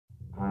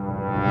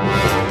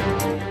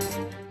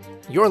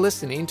You're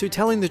listening to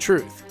Telling the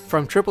Truth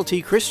from Triple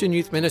T Christian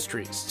Youth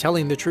Ministries,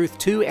 telling the truth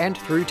to and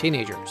through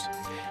teenagers.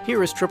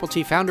 Here is Triple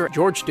T founder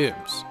George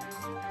Dooms.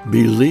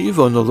 Believe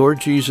on the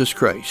Lord Jesus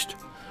Christ.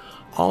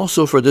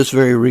 Also for this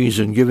very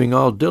reason, giving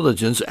all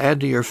diligence, add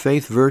to your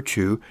faith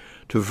virtue,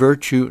 to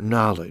virtue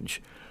knowledge.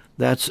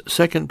 That's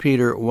 2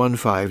 Peter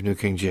 1:5, New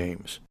King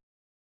James.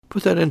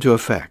 Put that into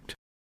effect.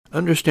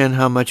 Understand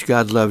how much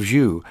God loves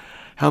you,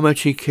 how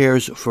much He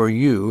cares for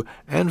you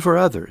and for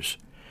others,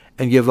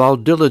 and give all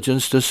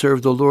diligence to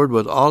serve the Lord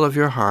with all of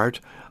your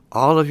heart,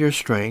 all of your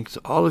strength,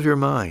 all of your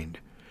mind.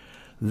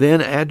 Then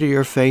add to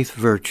your faith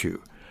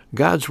virtue.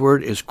 God's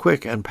Word is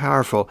quick and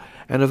powerful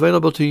and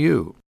available to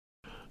you.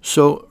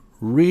 So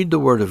read the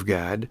Word of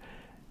God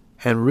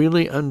and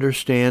really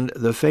understand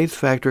the faith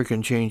factor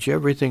can change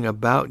everything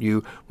about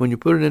you when you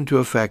put it into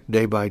effect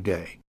day by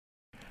day.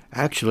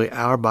 Actually,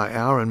 hour by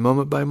hour and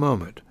moment by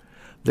moment.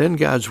 Then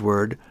God's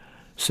Word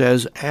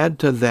says, add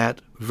to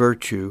that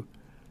virtue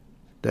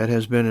that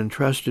has been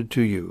entrusted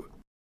to you.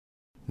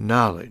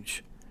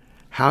 Knowledge.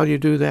 How do you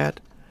do that?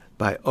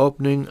 By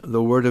opening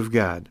the Word of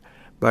God,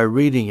 by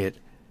reading it,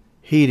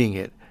 heeding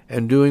it,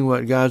 and doing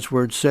what God's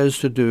Word says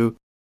to do,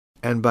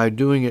 and by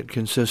doing it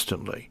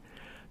consistently.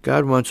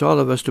 God wants all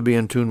of us to be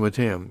in tune with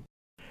Him.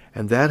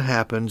 And that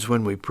happens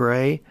when we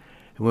pray,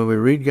 and when we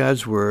read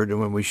God's Word, and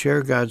when we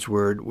share God's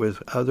Word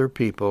with other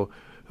people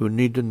who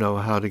need to know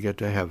how to get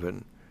to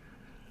heaven.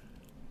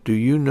 Do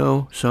you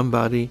know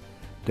somebody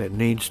that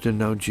needs to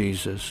know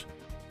Jesus?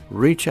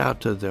 Reach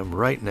out to them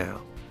right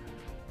now.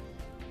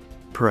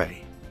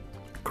 Pray.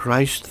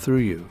 Christ through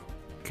you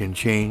can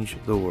change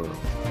the world.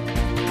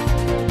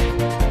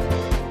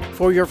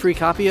 For your free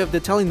copy of the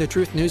Telling the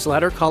Truth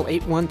newsletter, call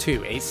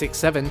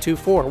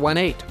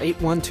 812-867-2418,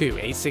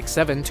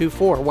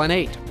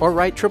 812-867-2418, or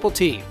write Triple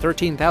T,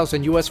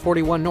 13,000 U.S.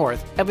 41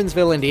 North,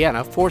 Evansville,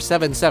 Indiana,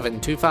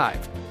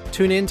 47725.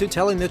 Tune in to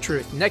Telling the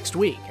Truth next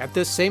week at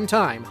this same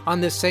time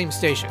on this same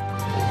station.